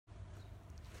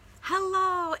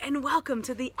Hello and welcome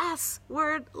to the S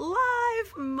Word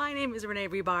Live. My name is Renee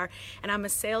Rebar and I'm a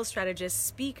sales strategist,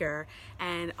 speaker,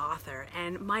 and author.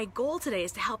 And my goal today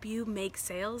is to help you make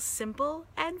sales simple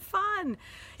and fun.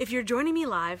 If you're joining me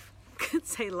live,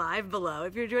 say live below.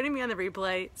 If you're joining me on the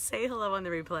replay, say hello on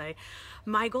the replay.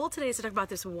 My goal today is to talk about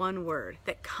this one word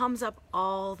that comes up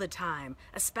all the time,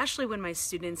 especially when my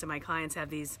students and my clients have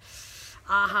these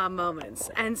aha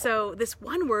moments. And so this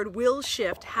one word will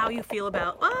shift how you feel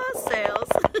about sales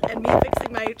and me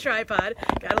fixing my tripod.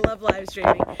 Gotta love live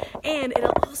streaming. And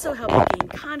it'll also help you gain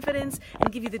confidence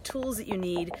and give you the tools that you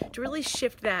need to really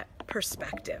shift that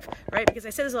perspective, right? Because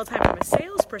I say this all the time, from a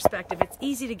sales perspective, it's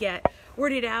easy to get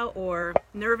worded out or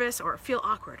nervous or feel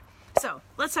awkward. So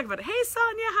let's talk about it. Hey,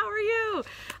 Sonia, how are you?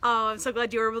 Oh, I'm so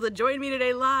glad you were able to join me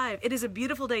today live. It is a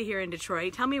beautiful day here in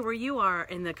Detroit. Tell me where you are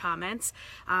in the comments.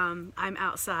 I'm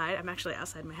outside. I'm actually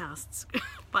outside my house. It's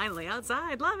finally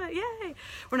outside. Love it. Yay.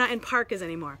 We're not in parkas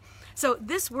anymore. So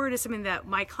this word is something that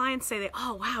my clients say,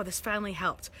 oh, wow, this finally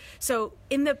helped. So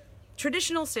in the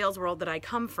traditional sales world that I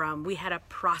come from, we had a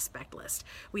prospect list.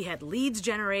 We had leads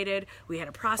generated, we had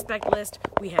a prospect list,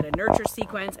 we had a nurture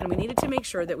sequence, and we needed to make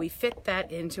sure that we fit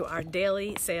that into our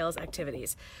daily sales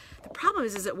activities. The problem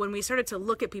is that when we started to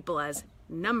look at people as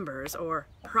numbers or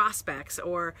prospects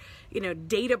or,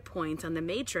 data points on the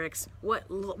matrix, what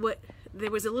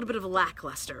there was a little bit of a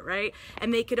lackluster, right?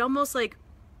 And they could almost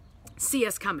see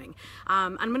us coming.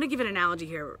 I'm going to give an analogy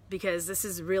here because this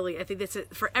is really, I think this is,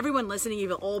 for everyone listening,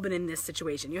 you've all been in this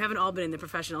situation. You haven't all been in the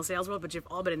professional sales world, but you've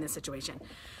all been in this situation.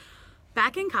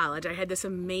 Back in college, I had this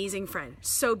amazing friend,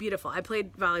 so beautiful. I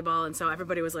played volleyball, and so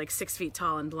everybody was 6 feet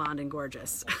tall and blonde and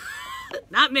gorgeous.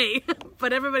 Not me,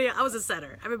 but everybody, I was a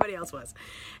setter. Everybody else was.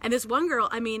 And this one girl,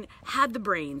 had the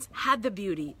brains, had the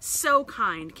beauty, so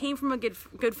kind, came from a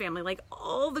good family,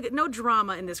 no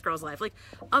drama in this girl's life,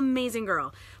 amazing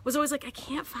girl. Was always I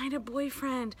can't find a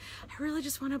boyfriend. I really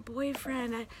just want a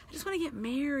boyfriend. I just want to get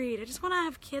married. I just want to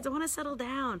have kids. I want to settle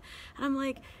down. And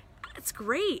I'm it's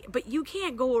great, but you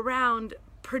can't go around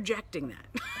projecting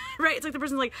that. Right? It's the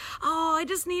person's I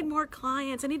just need more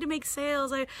clients. I need to make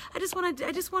sales. I just want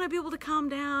to be able to calm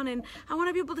down, and I want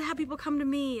to be able to have people come to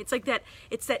me. It's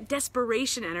that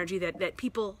desperation energy that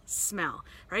people smell,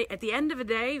 right? At the end of the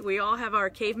day, we all have our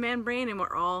caveman brain and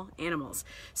we're all animals.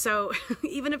 So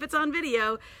even if it's on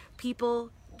video, people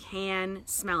can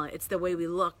smell it. It's the way we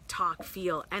look, talk,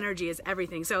 feel. Energy is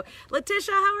everything. So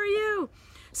Letitia, how are you?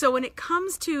 So when it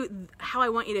comes to how I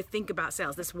want you to think about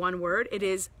sales, this one word, it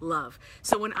is love.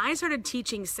 So when I started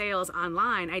teaching sales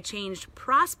online, I changed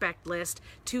prospect list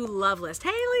to love list. Hey,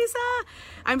 Lisa,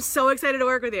 I'm so excited to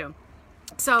work with you.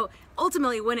 So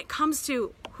ultimately, when it comes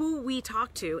to who we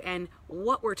talk to and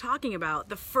what we're talking about,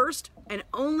 the first and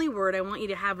only word I want you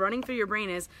to have running through your brain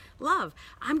is love.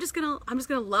 I'm just gonna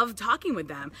love talking with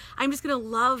them. I'm just gonna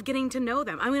love getting to know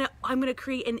them. I'm gonna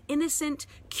create an innocent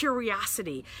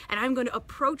curiosity, and I'm going to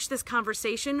approach this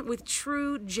conversation with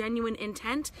true, genuine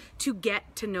intent to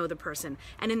get to know the person.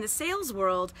 And in the sales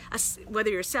world, whether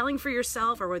you're selling for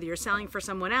yourself or whether you're selling for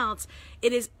someone else,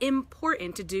 it is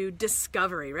important to do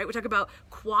discovery, right? We talk about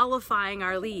qualifying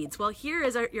our leads. Well, here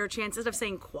is your chances of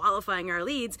saying qualifying our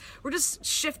leads. We're just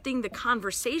shifting the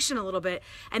conversation a little bit,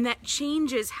 and that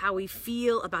changes how we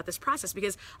feel about this process,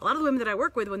 because a lot of the women that I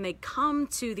work with, when they come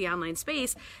to the online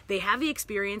space, they have the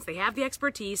experience, they have the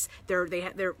expertise, they're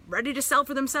ready to sell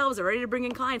for themselves, they're ready to bring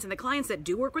in clients, and the clients that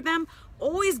do work with them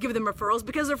always give them referrals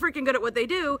because they're freaking good at what they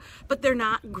do, but they're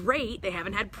not great, they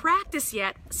haven't had practice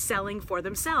yet selling for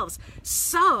themselves.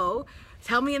 So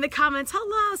tell me in the comments,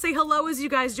 hello, say hello as you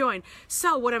guys join.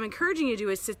 So what I'm encouraging you to do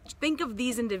is to think of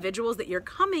these individuals that you're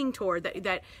coming toward,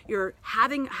 that you're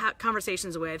having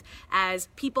conversations with, as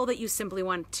people that you simply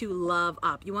want to love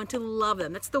up. You want to love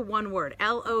them. That's the one word,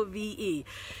 L-O-V-E.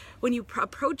 When you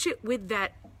approach it with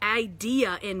that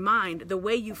idea in mind, the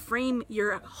way you frame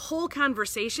your whole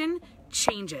conversation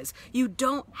changes. You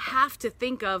don't have to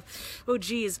think of, oh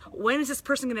geez, when is this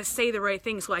person going to say the right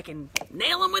thing so I can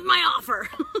nail them with my offer?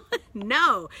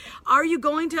 No. Are you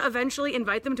going to eventually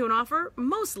invite them to an offer?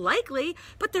 Most likely,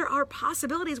 but there are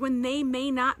possibilities when they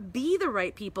may not be the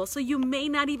right people, so you may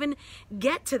not even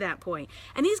get to that point.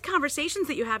 And these conversations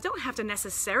that you have don't have to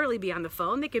necessarily be on the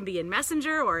phone. They can be in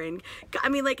Messenger or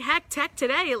heck, tech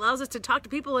today allows us to talk to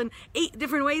people in 8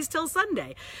 different ways till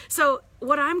Sunday. So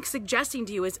what I'm suggesting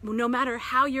to you is, no matter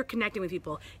how you're connecting with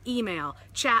people, email,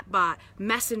 chatbot,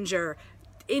 Messenger,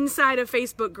 inside of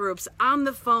Facebook groups, on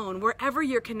the phone, wherever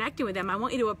you're connecting with them, I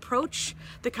want you to approach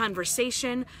the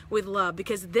conversation with love,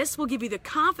 because this will give you the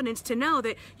confidence to know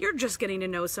that you're just getting to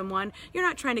know someone. You're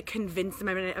not trying to convince them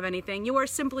of anything. You are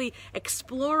simply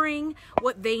exploring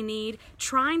what they need,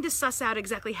 trying to suss out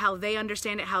exactly how they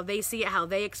understand it, how they see it, how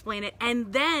they explain it,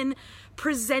 and then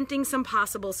presenting some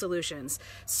possible solutions.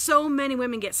 So many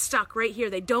women get stuck right here.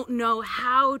 They don't know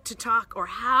how to talk or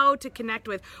how to connect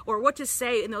with or what to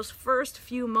say in those first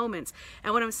few moments.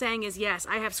 And what I'm saying is, yes,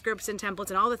 I have scripts and templates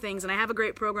and all the things, and I have a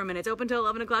great program, and it's open till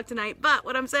 11 o'clock tonight. But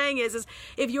what I'm saying is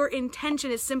if your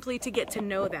intention is simply to get to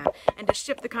know them and to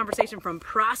shift the conversation from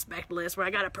prospect list, where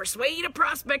I got to persuade a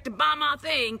prospect to buy my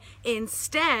thing,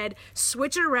 instead,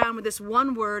 switch it around with this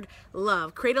one word,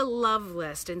 love. Create a love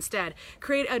list instead.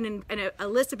 Create a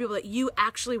list of people that you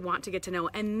actually want to get to know.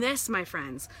 And this, my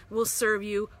friends, will serve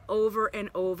you over and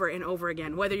over and over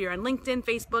again. Whether you're on LinkedIn,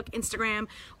 Facebook, Instagram,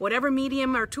 whatever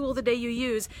medium or tool the day you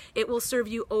use, it will serve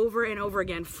you over and over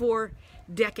again for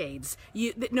decades.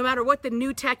 No matter what the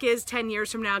new tech is 10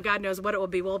 years from now, God knows what it will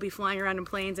be. We'll be flying around in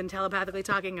planes and telepathically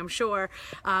talking, I'm sure.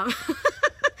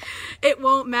 It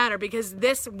won't matter, because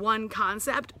this one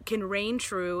concept can reign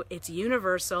true. It's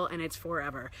universal and it's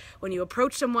forever. When you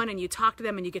approach someone and you talk to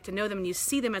them and you get to know them and you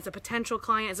see them as a potential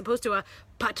client as opposed to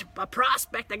a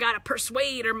prospect I got to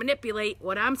persuade or manipulate,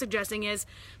 what I'm suggesting is,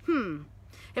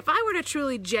 if I were to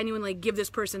truly, genuinely give this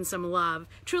person some love,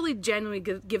 truly, genuinely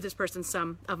give this person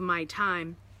some of my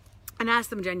time and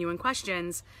ask them genuine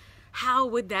questions, how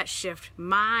would that shift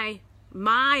my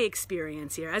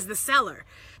experience here as the seller?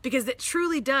 Because it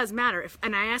truly does matter.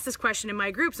 And I asked this question in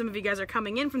my group. Some of you guys are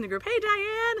coming in from the group. Hey,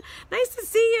 Diane, nice to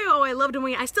see you. Oh, I loved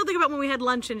I still think about when we had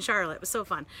lunch in Charlotte. It was so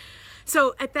fun.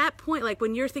 So at that point, like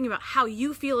when you're thinking about how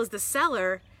you feel as the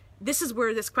seller, this is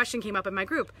where this question came up in my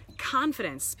group.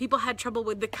 Confidence. People had trouble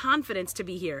with the confidence to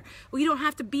be here. Well, you don't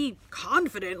have to be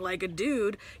confident like a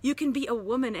dude. You can be a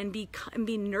woman and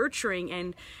be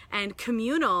nurturing and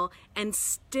communal and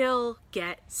still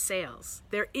get sales.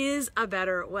 There is a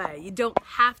better way. You don't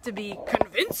have to be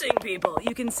convincing people.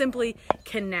 You can simply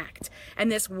connect.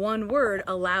 And this one word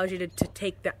allows you to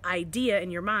take the idea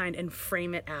in your mind and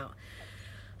frame it out.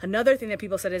 Another thing that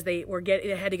people said is they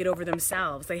had to get over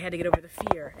themselves. They had to get over the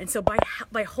fear. And so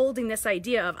by holding this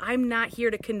idea of, I'm not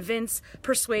here to convince,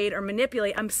 persuade, or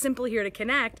manipulate, I'm simply here to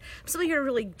connect, I'm simply here to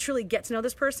really truly get to know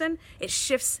this person, it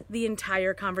shifts the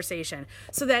entire conversation.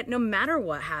 So that no matter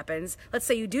what happens, let's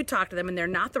say you do talk to them and they're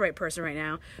not the right person right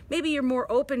now, maybe you're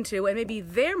more open to, and maybe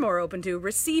they're more open to,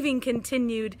 receiving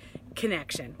continued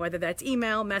connection, whether that's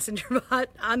email, messenger bot,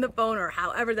 on the phone, or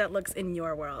however that looks in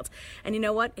your world. And you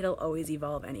know what? It'll always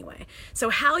evolve anyway. So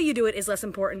how you do it is less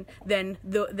important than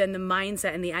the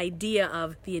mindset and the idea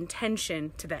of the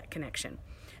intention to that connection.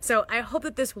 So I hope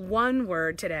that this one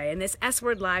word today and this S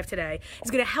Word Live today is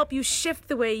going to help you shift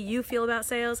the way you feel about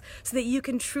sales so that you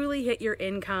can truly hit your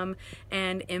income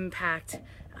and impact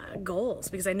goals,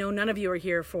 because I know none of you are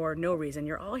here for no reason.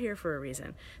 You're all here for a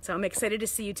reason. So I'm excited to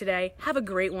see you today. Have a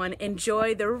great one.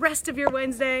 Enjoy the rest of your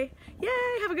Wednesday. Yay,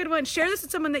 have a good one. Share this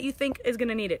with someone that you think is going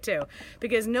to need it too,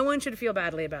 because no one should feel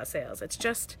badly about sales. It's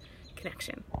just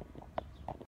connection.